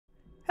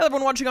Hello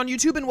everyone watching on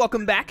YouTube and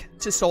welcome back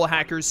to Soul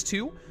Hackers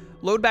 2.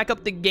 Load back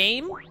up the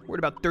game. We're at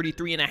about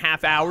 33 and a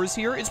half hours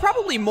here. It's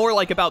probably more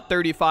like about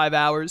 35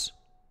 hours.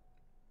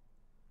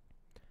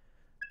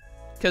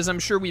 Because I'm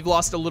sure we've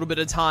lost a little bit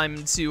of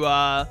time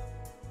to,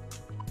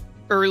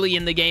 early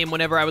in the game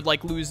whenever I would,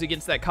 like, lose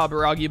against that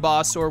Kaburagi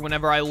boss or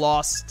whenever I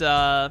lost,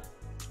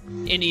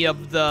 any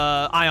of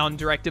the Aion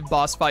directive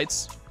boss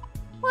fights.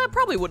 Well, it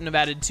probably wouldn't have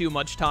added too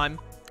much time.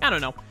 I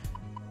don't know.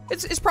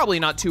 It's probably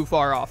not too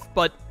far off,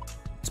 but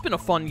it's been a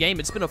fun game.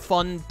 It's been a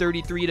fun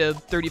 33 to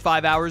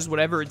 35 hours,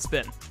 whatever it's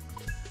been.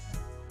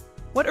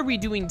 What are we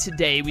doing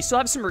today? We still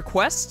have some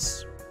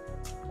requests.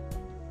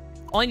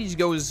 All I need to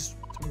go is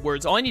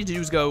words. All I need to do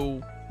is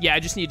go... Yeah,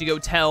 I just need to go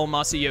tell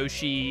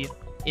Masayoshi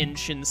in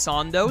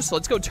Shinsando. So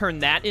let's go turn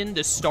that in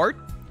to start.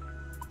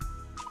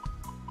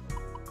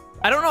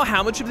 I don't know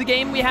how much of the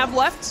game we have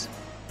left.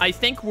 I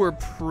think we're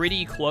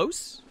pretty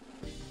close.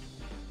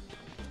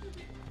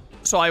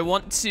 So I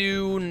want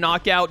to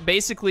knock out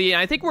basically...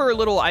 I think we're a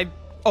little...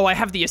 Oh, I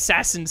have the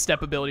assassin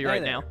step ability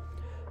right now.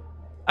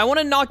 I want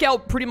to knock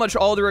out pretty much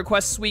all the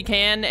requests we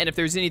can, and if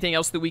there's anything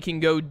else that we can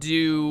go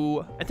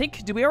do... I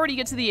think, did we already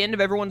get to the end of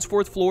everyone's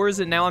 4th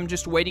floors, and now I'm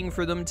just waiting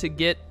for them to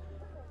get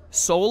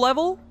soul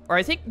level? Or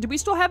I think, do we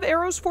still have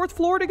Arrow's 4th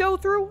floor to go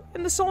through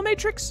in the soul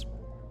matrix?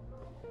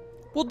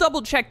 We'll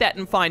double check that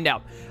and find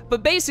out.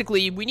 But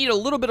basically, we need a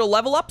little bit of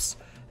level ups,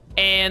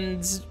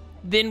 and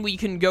then we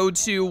can go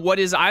to what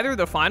is either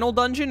the final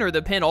dungeon or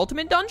the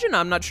penultimate dungeon.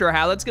 I'm not sure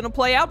how that's going to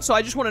play out, so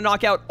I just want to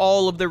knock out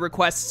all of the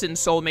requests in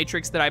Soul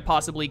Matrix that I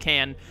possibly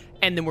can,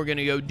 and then we're going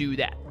to go do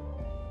that.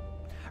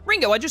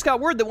 Ringo, I just got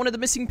word that one of the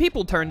missing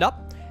people turned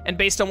up, and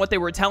based on what they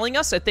were telling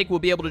us, I think we'll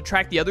be able to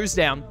track the others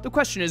down. The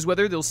question is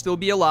whether they'll still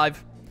be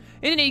alive.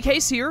 In any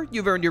case here,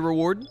 you've earned your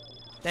reward.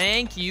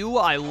 Thank you,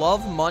 I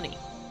love money.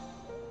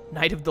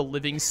 Night of the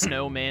Living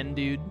Snowman,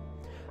 dude.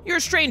 You're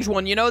a strange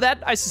one, you know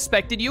that? I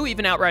suspected you,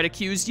 even outright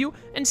accused you,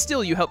 and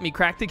still you helped me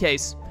crack the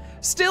case.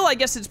 Still, I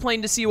guess it's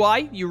plain to see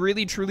why. You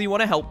really, truly want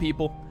to help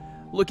people.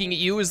 Looking at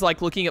you is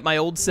like looking at my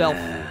old self.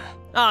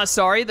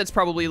 Sorry, that's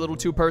probably a little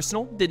too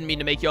personal. Didn't mean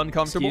to make you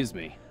uncomfortable. Excuse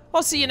me.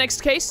 I'll see you next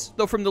case,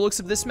 though from the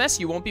looks of this mess,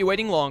 you won't be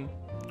waiting long.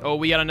 Oh,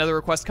 we got another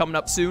request coming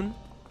up soon.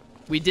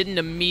 We didn't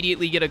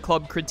immediately get a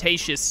Club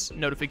Cretaceous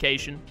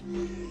notification.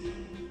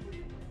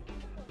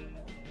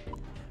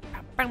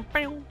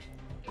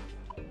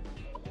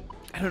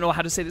 I don't know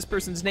how to say this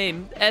person's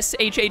name.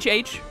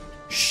 S-H-H-H?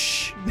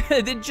 Shh.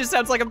 It just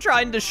sounds like I'm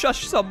trying to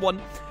shush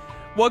someone.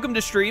 Welcome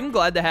to stream.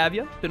 Glad to have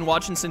you. Been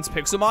watching since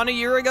Pixelmon a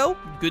year ago.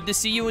 Good to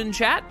see you in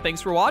chat. Thanks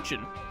for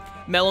watching.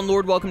 Melon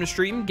Lord, welcome to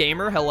stream.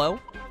 Gamer, hello.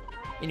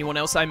 Anyone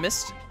else I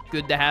missed?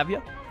 Good to have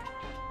you.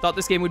 Thought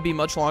this game would be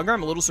much longer.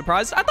 I'm a little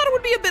surprised. I thought it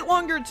would be a bit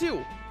longer,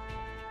 too.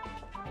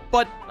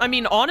 But, I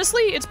mean,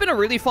 honestly, it's been a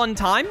really fun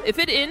time. If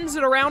it ends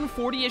at around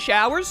 40-ish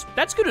hours,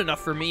 that's good enough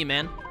for me,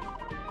 man.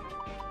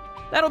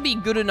 That'll be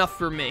good enough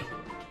for me.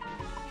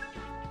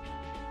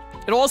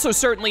 It'll also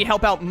certainly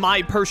help out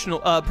my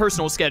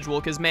personal schedule,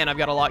 because, man, I've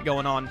got a lot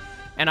going on.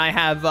 And I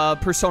have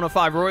Persona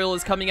 5 Royal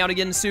is coming out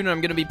again soon, and I'm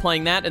going to be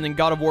playing that, and then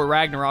God of War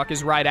Ragnarok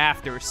is right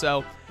after.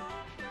 So,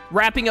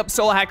 wrapping up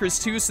Soul Hackers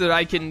 2 so that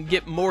I can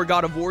get more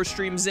God of War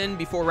streams in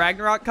before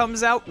Ragnarok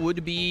comes out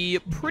would be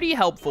pretty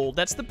helpful.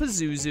 That's the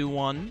Pazuzu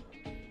one.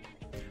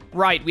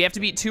 Right, we have to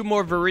beat 2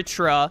 more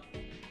Veritra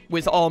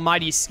with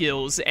Almighty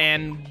skills,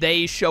 and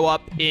they show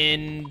up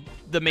in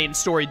the main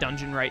story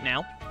dungeon right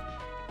now.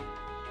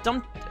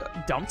 Dumped?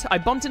 I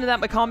bumped into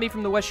that Makami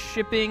from the West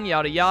Shipping,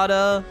 yada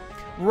yada.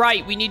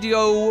 Right, we need to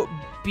go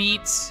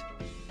beat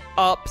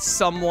up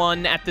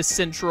someone at the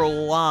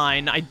central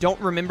line. I don't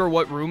remember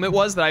what room it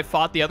was that I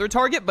fought the other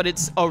target, but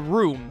it's a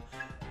room.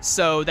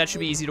 So that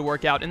should be easy to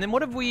work out. And then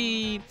what have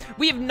we...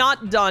 We have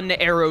not done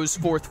Arrow's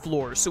 4th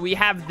floor, so we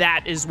have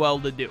that as well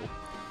to do.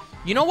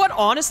 You know what?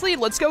 Honestly,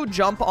 let's go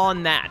jump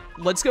on that.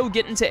 Let's go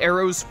get into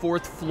Arrow's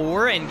 4th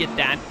floor and get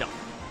that done.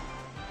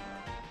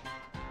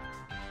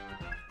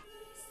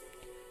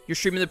 You're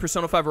streaming the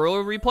Persona 5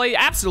 Royal replay?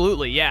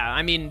 Absolutely, yeah.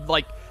 I mean,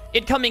 like,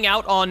 it coming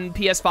out on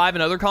PS5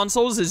 and other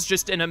consoles is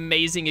just an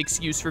amazing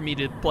excuse for me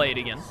to play it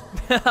again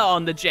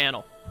on the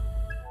channel.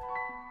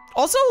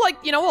 Also, like,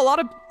 you know, a lot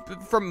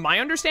of, from my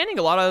understanding,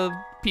 a lot of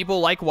people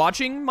like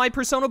watching my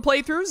Persona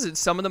playthroughs. It's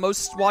some of the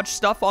most watched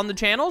stuff on the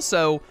channel,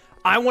 so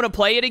I want to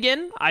play it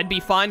again. I'd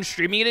be fine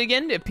streaming it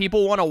again. If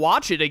people want to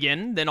watch it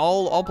again, then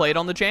I'll play it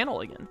on the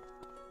channel again.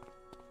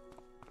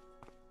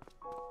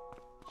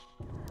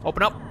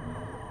 Open up.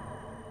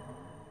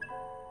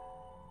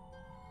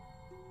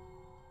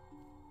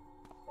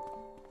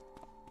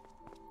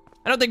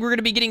 I don't think we're going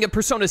to be getting a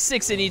Persona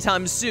 6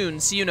 anytime soon,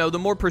 so, you know, the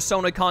more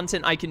Persona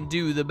content I can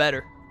do, the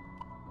better.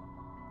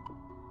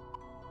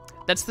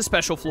 That's the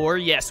special floor.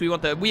 Yes, we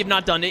want the... We have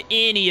not done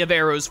any of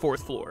Arrow's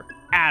 4th floor.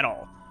 At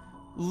all.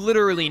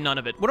 Literally none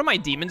of it. What are my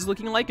demons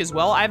looking like as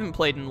well? I haven't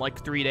played in,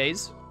 like, 3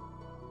 days.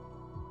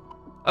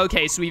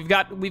 Okay, so we've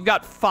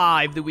got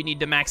 5 that we need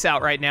to max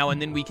out right now,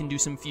 and then we can do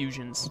some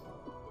fusions.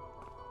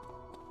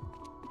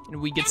 And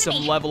we get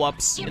some level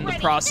ups in the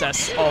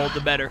process, all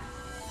the better.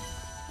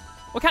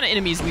 What kind of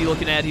enemies are we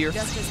looking at here?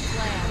 Just as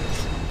planned.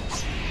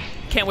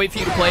 Can't wait for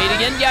you to play it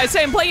again. Yeah, I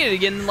say I'm playing it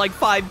again. Like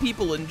 5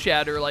 people in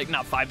chat are like,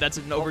 not 5, that's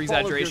an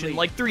over-exaggeration.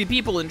 Like 3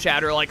 people in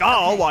chat are like, oh,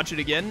 I'll watch it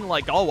again.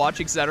 Like, I'll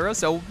watch, etc.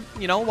 So,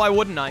 you know, why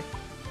wouldn't I?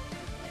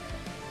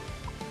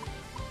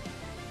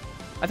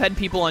 I've had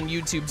people on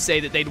YouTube say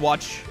that they'd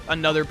watch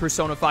another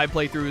Persona 5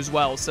 playthrough as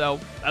well, so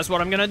that's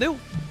what I'm gonna do. I'm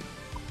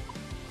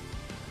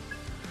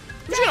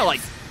just gonna,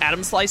 like,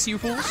 Atom Slice you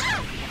fools.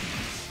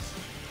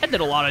 That did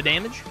a lot of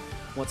damage.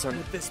 What's our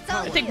with this?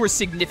 I think we're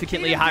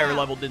significantly higher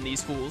leveled than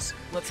these fools.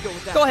 Let's go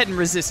with that. Go ahead and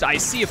resist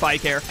ice, see if I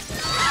care.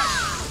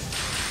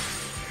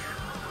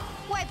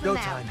 Wipe Go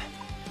them out. time.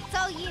 It's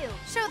all you.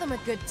 Show them a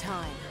good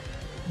time.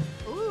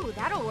 Ooh,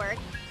 that'll work.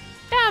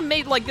 Yeah,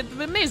 may as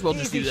well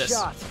just do Easy this.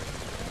 shot.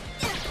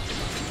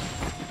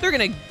 They're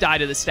gonna die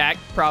to the stack,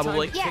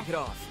 probably. Time to kick it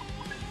off.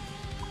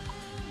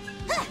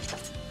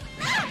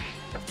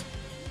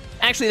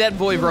 Actually, that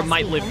Voivra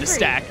might live the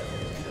stack.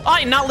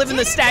 I'm not living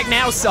the stack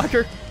now,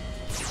 sucker.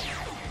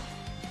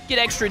 Get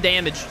extra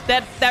damage.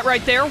 That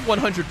right there,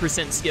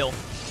 100% skill.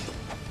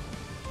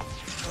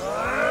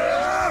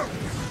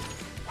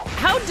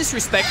 How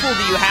disrespectful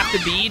do you have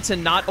to be to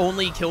not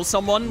only kill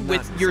someone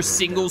with your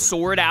single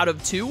sword out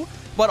of 2,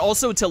 but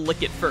also to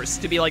lick it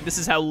first? To be like, this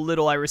is how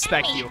little I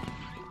respect you.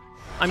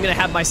 I'm gonna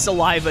have my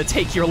saliva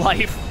take your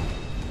life.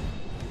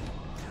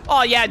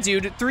 Oh yeah,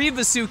 dude, 3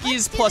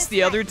 Vasukis plus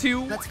the other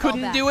 2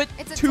 couldn't do it.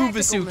 2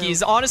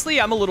 Vasukis.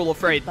 Honestly, I'm a little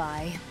afraid.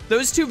 Bye.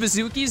 Those 2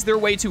 Vasukis, they're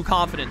way too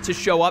confident to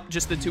show up,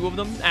 just the 2 of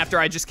them, after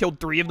I just killed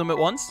 3 of them at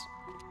once.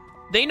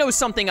 They know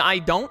something I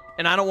don't,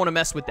 and I don't want to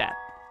mess with that.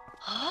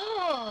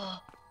 Oh.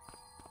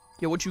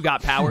 Yo, what you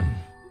got, Power?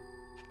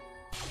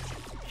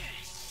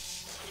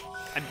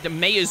 I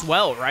may as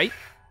well, right?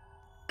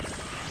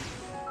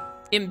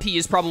 MP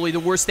is probably the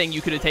worst thing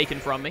you could have taken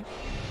from me.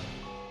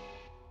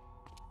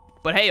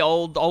 But hey,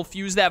 I'll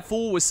fuse that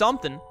fool with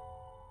something.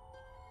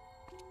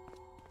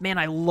 Man,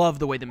 I love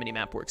the way the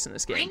minimap works in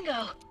this game.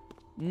 Ringo.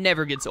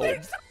 Never gets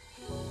old.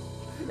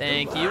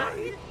 Thank you.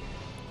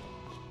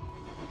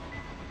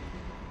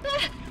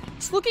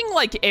 It's looking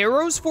like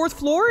Arrow's 4th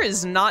floor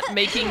is not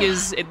making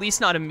at least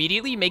not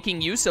immediately,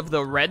 making use of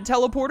the red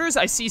teleporters.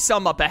 I see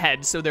some up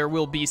ahead, so there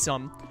will be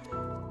some.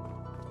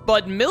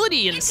 But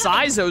Milady and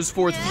Saizo's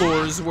 4th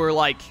floors were,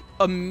 like,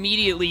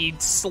 immediately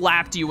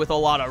slapped you with a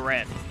lot of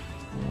red.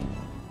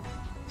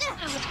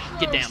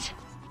 Get down.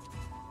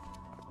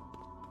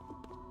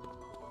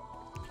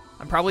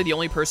 I'm probably the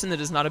only person that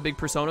is not a big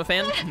Persona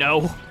fan.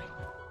 No.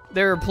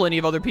 There are plenty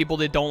of other people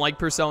that don't like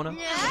Persona.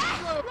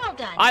 Well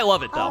done. I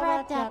love it, All though.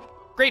 wrapped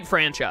up. Great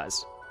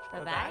franchise.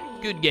 Bye-bye.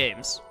 Good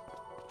games.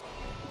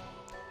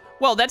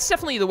 Well, that's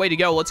definitely the way to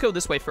go. Let's go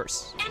this way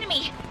first.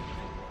 Enemy.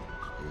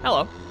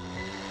 Hello.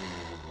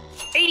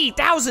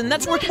 80,000!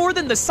 That's worth more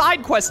than the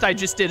side quest I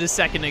just did a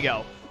second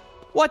ago.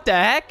 What the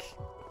heck?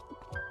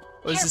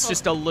 Or is this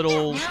just a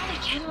little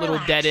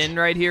dead end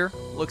right here?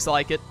 Looks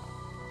like it.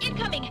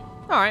 Incoming.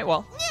 All right,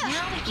 well,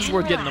 this is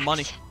worth getting the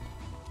money.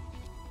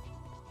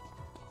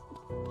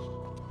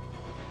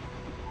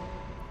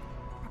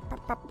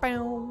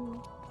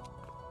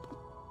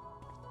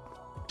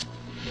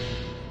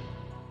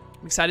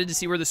 I'm excited to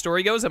see where the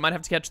story goes. I might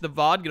have to catch the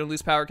VOD. Gonna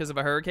lose power because of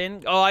a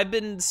hurricane. Oh, I've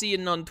been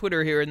seeing on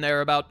Twitter here and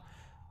there about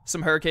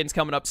some hurricanes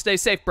coming up. Stay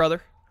safe,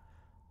 brother.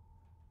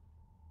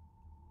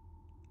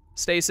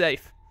 Stay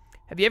safe.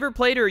 Have you ever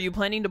played or are you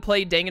planning to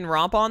play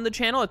Danganronpa on the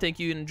channel? I think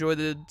you enjoy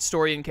the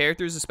story and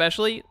characters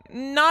especially.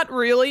 Not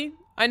really.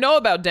 I know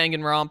about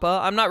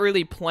Danganronpa. I'm not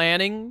really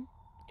planning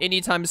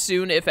anytime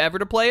soon, if ever,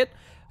 to play it.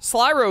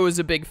 Slyro is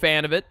a big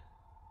fan of it,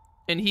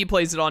 and he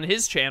plays it on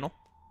his channel.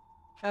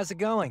 How's it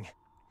going?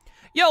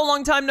 Yo,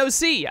 long time no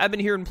see. I've been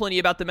hearing plenty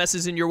about the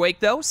messes in your wake,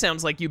 though.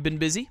 Sounds like you've been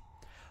busy.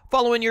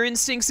 Following your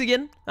instincts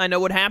again? I know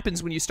what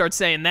happens when you start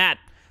saying that.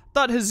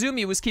 Thought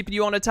Hazumi was keeping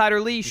you on a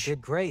tighter leash. You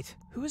did great.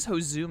 Who is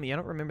Hozumi? I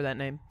don't remember that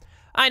name.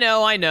 I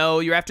know.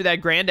 You're after that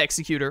Grand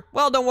Executor.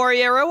 Well, don't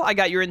worry, Arrow. I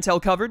got your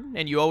intel covered,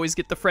 and you always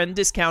get the friend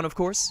discount, of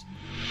course.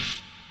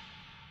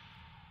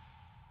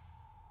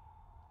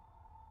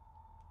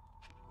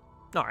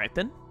 All right,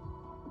 then.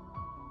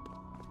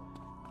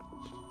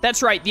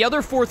 That's right. The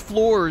other 4th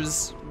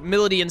floors,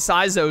 Milady and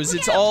Saizo's,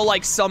 it's all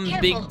like some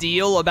big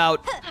deal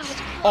about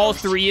all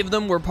 3 of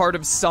them were part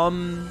of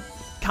some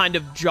kind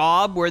of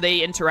job where they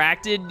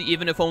interacted,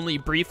 even if only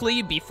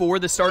briefly, before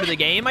the start of the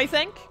game, I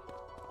think.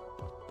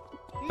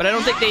 But I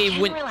don't think they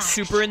went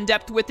super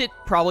in-depth with it,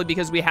 probably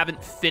because we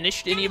haven't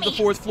finished any of the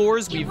 4th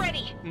floors. We've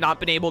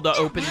not been able to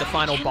open the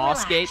final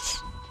boss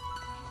gates.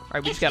 All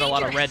right, we just got a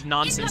lot of red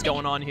nonsense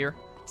going on here.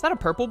 Is that a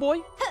purple boy?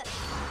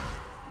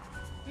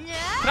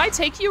 Can I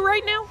take you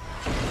right now?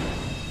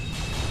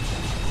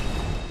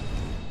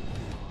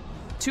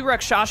 2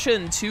 Rakshasha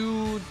and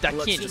 2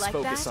 Let's Dakin. just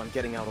focus on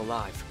getting out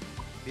alive.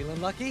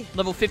 Feeling lucky?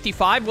 Level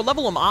 55? What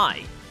level am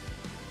I?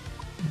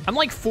 I'm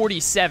like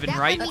 47,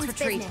 right? Let's means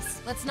retreat.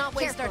 business. Let's not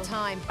waste our Careful.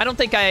 time. I don't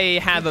think I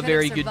have a could've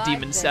very good survived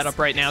demon this. setup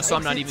right now, so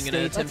I'm not even going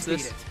to Let's attempt beat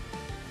this. it.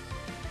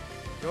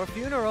 Your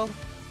funeral.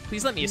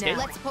 Please let me escape.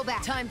 Let's pull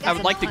back. Time I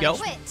would like to go.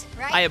 Quit,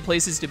 right? I have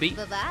places to be.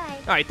 Bye-bye.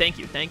 All right, thank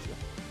you, thank you.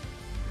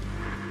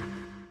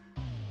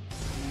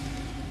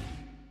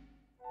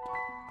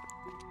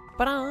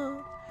 ba-da.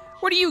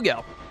 Where do you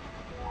go?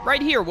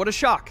 Right here, what a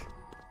shock.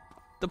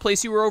 The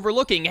place you were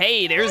overlooking.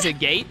 Hey, there's a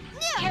gate.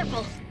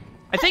 Careful.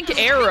 I think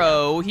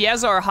Arrow, he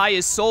has our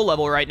highest soul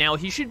level right now.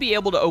 He should be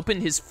able to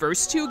open his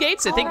first 2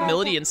 gates. I think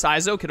Milady and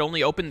Saizo could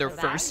only open their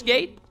first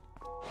gate.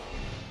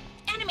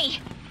 Enemy.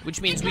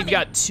 Which means we've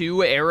got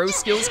 2 Arrow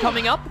skills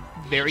coming up.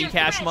 Very Just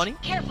cash the money.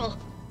 rest. Careful.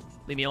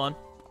 Leave me alone.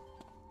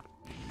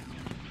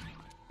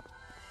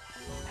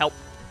 Help.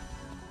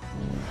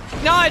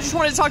 No, I just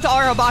wanted to talk to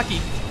Arahabaki.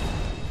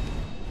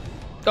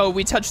 Oh,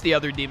 we touched the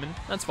other demon.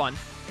 That's fine.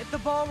 Get the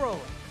ball rolling.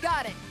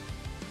 Got it.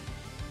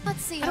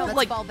 Let's see how don't let's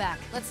like- fall back.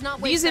 Let's not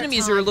waste These our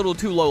enemies time. are a little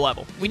too low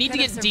level. We need to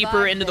could've get deeper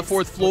survived into the this.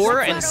 4th floor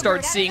Let's and run start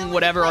over it. I seeing know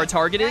whatever what our you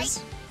target think,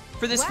 is.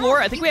 For this Well, floor,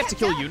 I think you we have to kept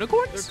kill up.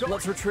 unicorns?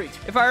 Let's retreat.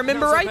 If I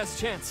remember Now's our right, best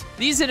chance.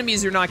 these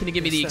enemies are not going to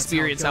give me the Guess that's how it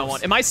experience I goes.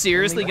 want. Am I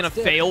seriously Only going to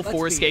what's fail different,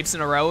 4 let's be. escapes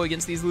in a row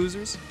against these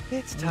losers?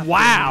 It's tough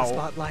Wow. being in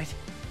the spotlight.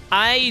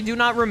 I do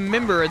not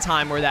remember a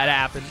time where that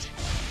happened.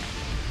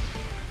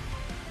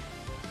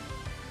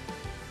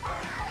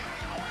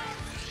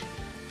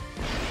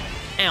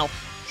 Ow.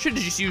 Should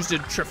have just used a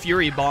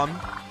Trifuri bomb.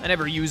 I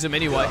never use them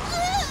anyway.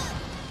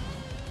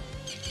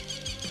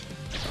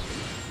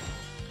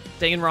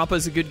 Danganronpa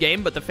is a good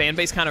game, but the fan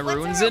base kind of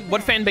ruins it.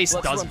 What fan base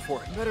Let's doesn't? run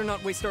for it. Better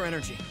not waste our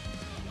energy.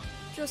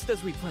 Just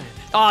as we planned.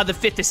 Ah, the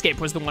 5th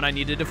escape was the one I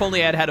needed. If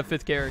only I had had a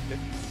 5th character.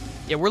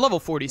 Yeah, we're level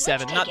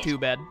 47. Let's Not take too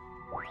bad.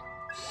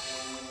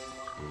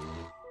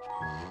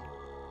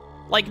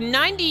 Like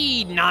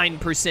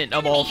 99%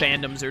 of all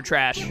fandoms are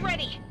trash. Get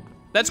ready.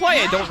 That's why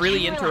I don't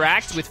really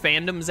interact with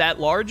fandoms at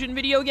large in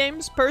video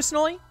games,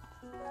 personally.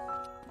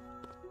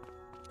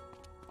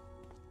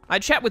 I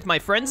chat with my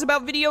friends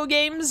about video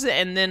games,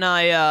 and then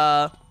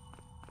I,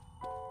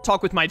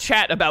 talk with my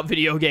chat about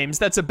video games.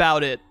 That's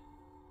about it.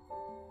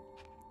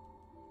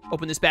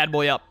 Open this bad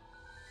boy up.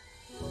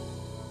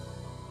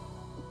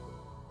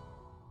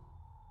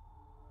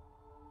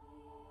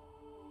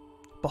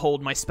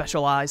 Behold my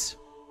special eyes.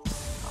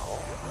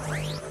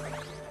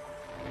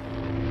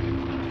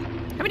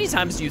 How many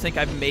times do you think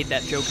I've made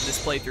that joke in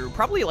this playthrough?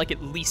 Probably like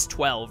at least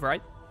 12,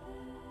 right?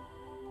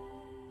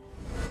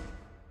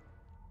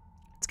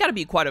 It's gotta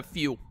be quite a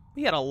few.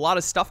 We had a lot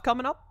of stuff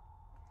coming up.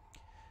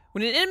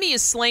 When an enemy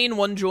is slain,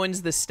 one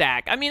joins the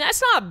stack. I mean,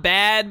 that's not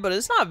bad, but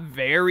it's not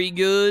very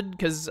good,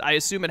 because I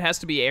assume it has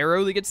to be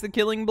Arrow that gets the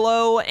killing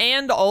blow,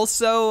 and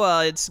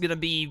also, it's gonna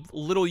be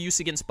little use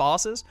against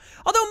bosses.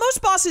 Although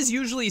most bosses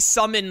usually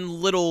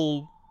summon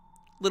little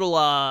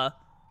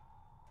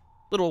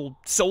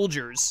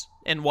soldiers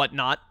and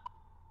whatnot.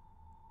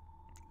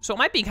 So it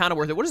might be kind of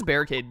worth it. What does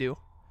Barricade do?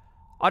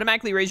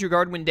 Automatically raise your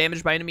guard when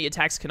damaged by enemy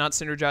attacks, cannot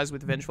synergize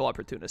with Vengeful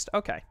Opportunist.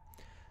 Okay.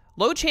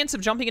 Low chance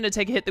of jumping in to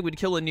take a hit that would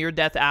kill a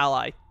near-death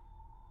ally.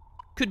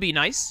 Could be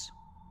nice.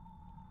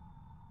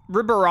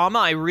 Riborama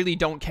I really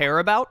don't care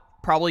about.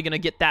 Probably gonna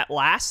get that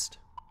last.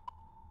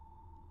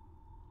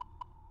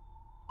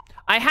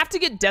 I have to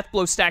get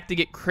Deathblow stack to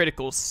get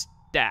Critical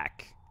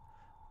stack.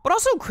 But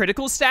also,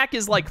 Critical stack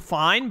is, like,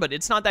 fine, but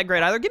it's not that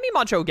great either. Give me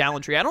Macho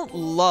Gallantry. I don't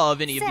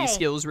love any of these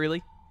skills,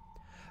 really.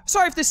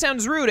 Sorry if this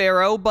sounds rude,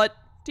 Arrow, but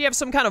do you have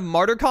some kind of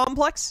martyr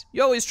complex?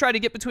 You always try to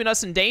get between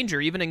us and danger,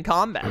 even in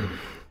combat.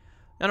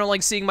 I don't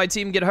like seeing my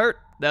team get hurt,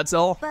 that's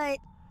all.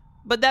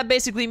 But that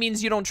basically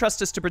means you don't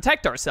trust us to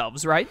protect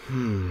ourselves, right?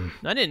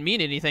 I didn't mean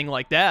anything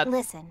like that.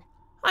 Listen.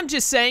 I'm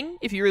just saying,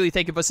 if you really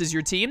think of us as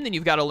your team, then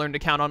you've got to learn to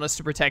count on us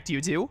to protect you,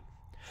 too.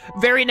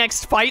 Very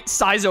next fight,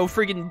 Saizo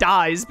friggin'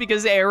 dies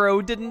because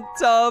Arrow didn't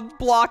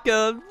block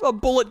a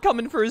bullet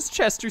coming for his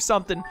chest or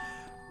something.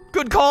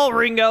 Good call,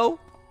 Ringo.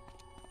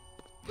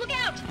 Look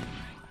out!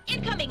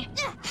 Incoming!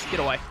 Get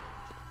away.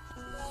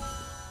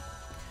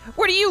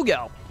 Where do you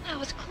go? That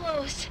was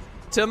close.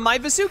 To my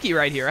Vasuki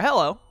right here.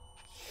 Hello.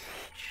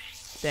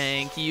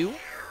 Thank you.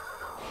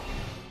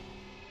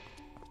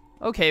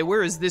 Okay,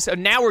 where is this?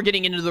 Now we're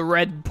getting into the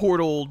red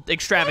portal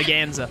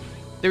extravaganza.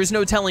 There's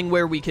no telling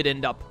where we could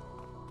end up.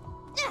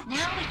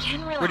 Now we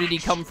can relax. Where did he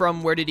come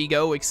from? Where did he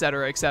go?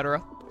 Etc.,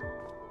 etc.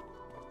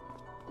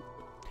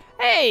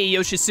 Hey,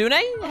 Yoshitsune.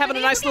 Having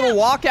a nice little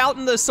walk out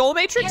in the Soul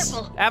Matrix?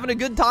 Careful. Having a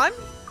good time?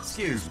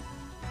 Excuse me.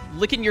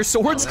 Licking your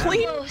swords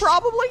clean, Close.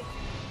 probably?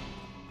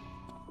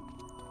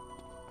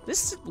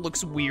 This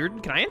looks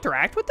weird. Can I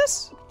interact with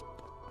this?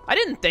 I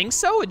didn't think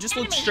so. It just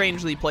looked Enemy.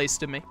 strangely placed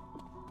to me.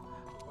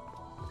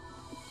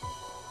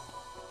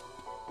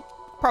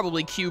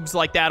 Probably cubes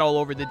like that all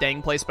over the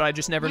dang place, but I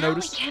just never Now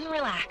noticed. we can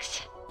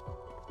relax.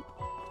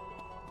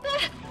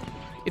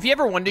 If you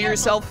ever wonder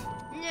yourself,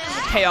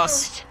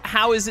 Chaos,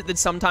 how is it that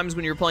sometimes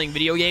when you're playing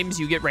video games,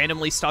 you get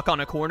randomly stuck on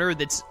a corner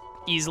that's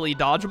easily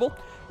dodgeable?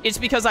 It's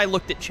because I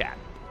looked at chat.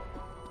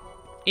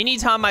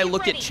 Anytime I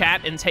look at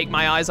chat and take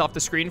my eyes off the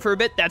screen for a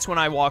bit, that's when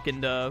I walk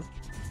into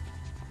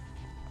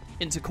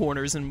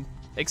corners and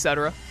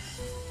etc.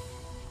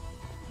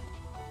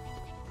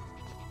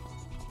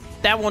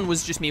 That one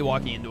was just me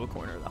walking into a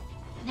corner, though.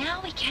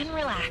 Now we can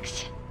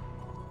relax.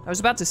 I was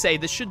about to say,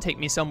 this should take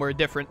me somewhere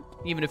different,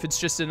 even if it's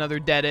just another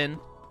dead end.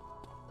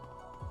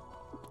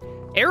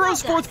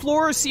 Arrow's fourth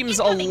floor seems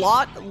a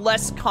lot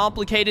less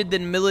complicated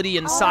than Milady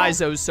and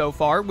Saizo's so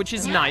far, which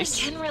is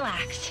nice. We can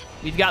relax.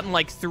 We've gotten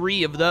like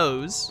 3 of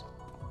those.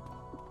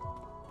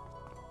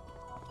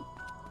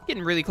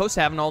 Getting really close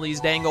to having all these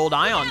dang old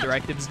Aion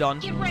directives done.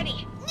 Get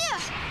ready.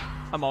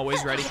 I'm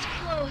always ready.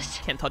 Close.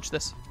 Can't touch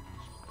this.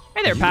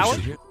 Hey there, Power.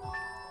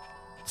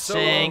 So,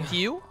 Thank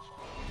you.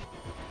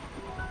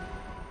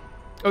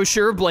 Oh,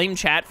 sure, blame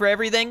chat for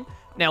everything?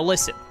 Now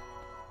listen.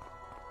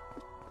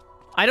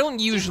 I don't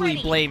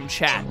usually blame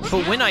chat,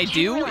 but when I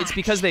do, it's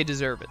because they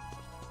deserve it.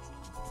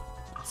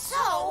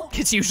 So,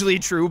 It's usually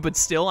true, but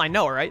still, I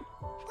know, right?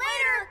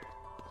 later.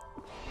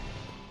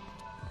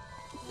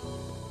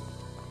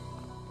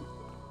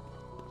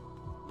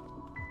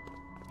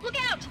 Look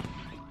out!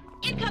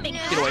 Incoming.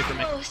 Get away from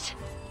me. Close.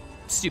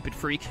 Stupid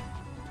freak.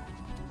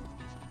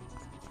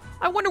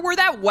 I wonder where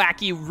that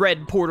wacky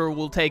red porter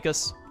will take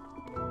us.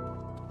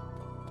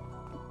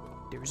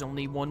 There's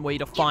only one way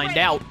to find ready.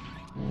 out.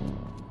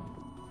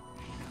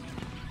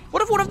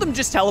 What if one of them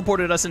just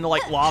teleported us into,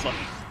 like, lava?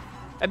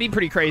 That'd be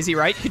pretty crazy,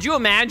 right? Could you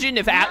imagine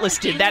if Atlas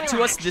did that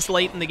to us this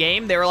late in the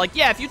game? They were like,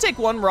 yeah, if you take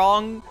one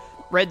wrong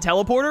red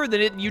teleporter,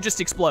 then you just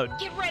explode.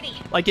 Get ready.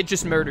 Like, it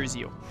just murders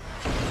you.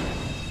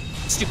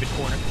 Stupid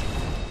corner.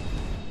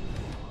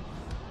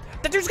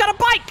 That dude's got a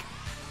bike!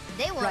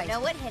 They won't know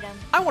what hit him.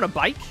 I want a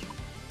bike.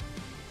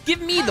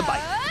 Give me the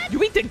bike.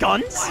 You eat the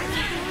guns?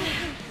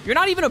 You're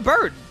not even a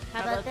bird.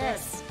 How about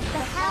this? The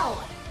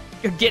hell?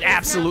 Get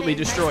absolutely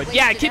destroyed.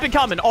 Yeah, keep it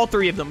coming. All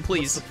 3 of them,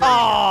 please.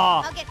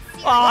 Aw. I'll get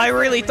serious. Oh, I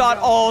really thought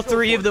all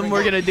 3 of them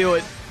were gonna do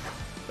it.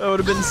 That would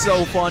have been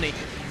so funny.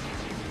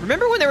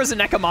 Remember when there was a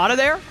Nekomata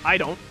there? I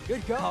don't.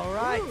 good go. All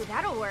right. Ooh,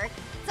 that'll work.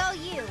 It's all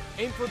you.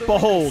 Aim for the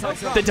Behold, rim.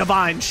 the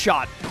divine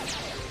shot.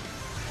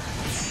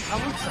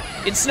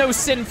 It's no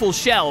sinful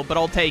shell, but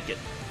I'll take it.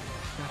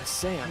 Gotta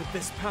say, with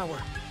this power.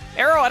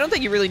 Arrow, I don't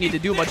think you really need to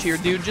do much here,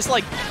 dude. Just,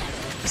 like,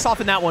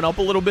 soften that one up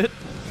a little bit.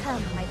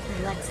 Come, my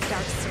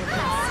blood-starved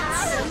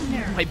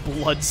servants. My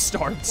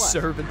blood-starved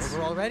servants.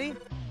 We're all ready?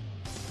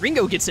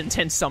 Ringo gets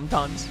intense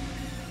sometimes.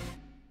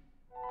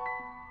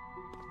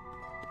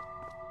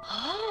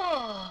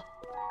 Oh.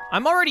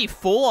 I'm already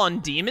full on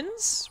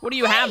demons? What do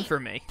you have for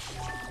me?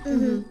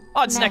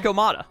 Oh, it's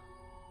Nekomata.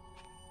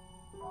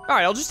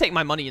 Alright, I'll just take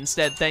my money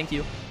instead, thank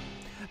you.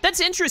 That's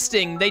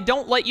interesting. They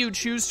don't let you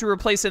choose to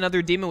replace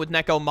another demon with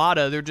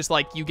Nekomata. They're just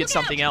like, you get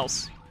something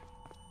else.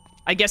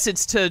 I guess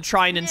it's to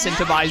try and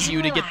incentivize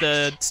you to get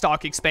the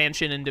stock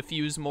expansion and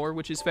diffuse more,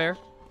 which is fair.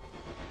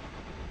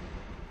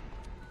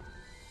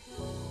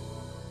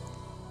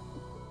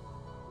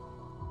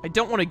 I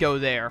don't want to go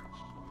there.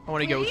 I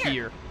want to go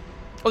here.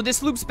 Oh,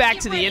 this loops back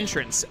to the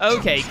entrance.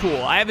 Okay,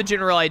 cool. I have a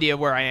general idea of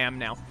where I am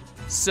now.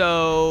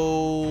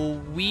 So,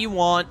 we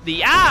want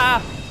the...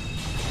 Ah!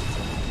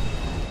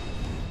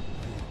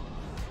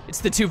 It's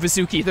the 2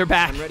 Vasuki. They're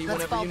back. I'm ready Let's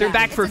whenever fall you They're need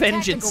back me. for It's a tactical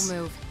vengeance.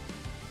 move.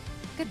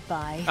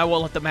 Goodbye. I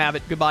won't let them have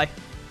it. Goodbye.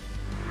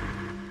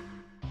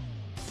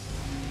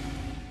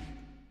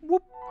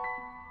 Whoop.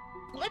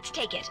 Let's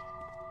take it.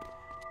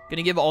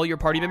 Gonna give all your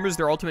party members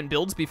their ultimate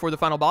builds before the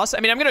final boss? I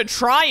mean, I'm gonna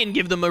try and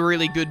give them a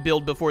really good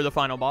build before the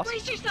final boss.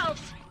 Brace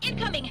yourselves.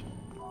 Incoming.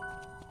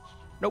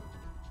 Nope.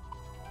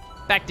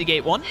 Back to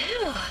gate 1.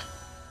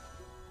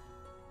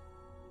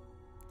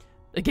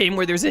 A game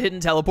where there's a hidden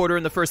teleporter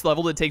in the first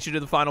level that takes you to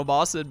the final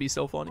boss. That'd be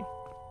so funny.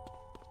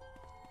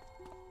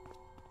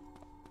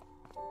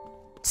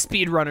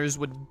 Speedrunners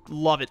would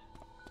love it.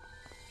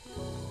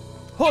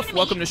 Hoof,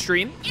 welcome to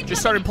stream.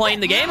 Just started playing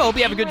the game. I hope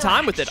you have a good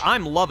time with it.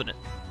 I'm loving it.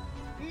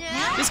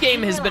 This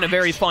game has been a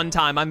very fun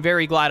time. I'm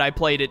very glad I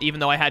played it, even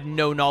though I had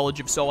no knowledge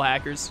of soul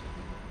hackers.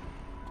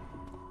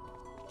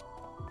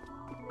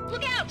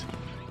 Look out.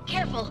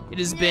 Careful. It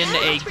has been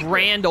a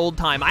grand old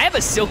time. I have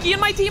a Silky in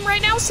my team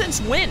right now? Since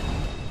when?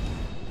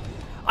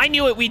 I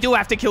knew it. We do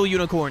have to kill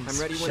unicorns.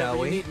 I'm ready Shall whenever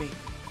we? you need me.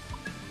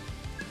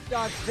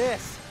 Dodge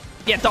this.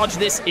 Yeah, dodge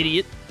this,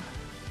 idiot.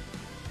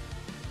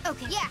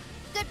 Okay. Yeah.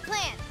 Good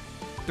plan.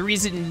 The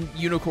reason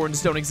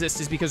unicorns don't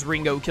exist is because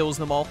Ringo kills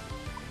them all.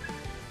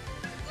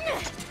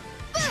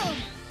 Boom.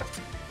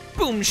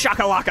 Boom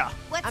shakalaka.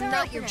 What's I'm our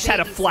not your opener? Just had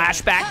a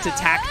flashback to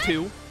TAC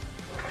 2.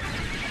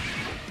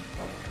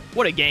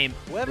 What a game.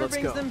 Whoever Let's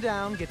brings go. them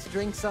down gets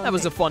drinks on That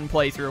was me. a fun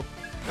playthrough.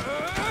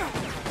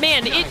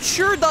 Man, it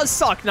sure does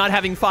suck not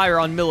having fire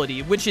on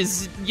Milady, which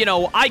is, you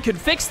know, I could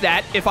fix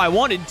that if I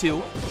wanted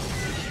to.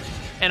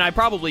 And I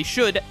probably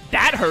should.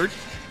 That hurt.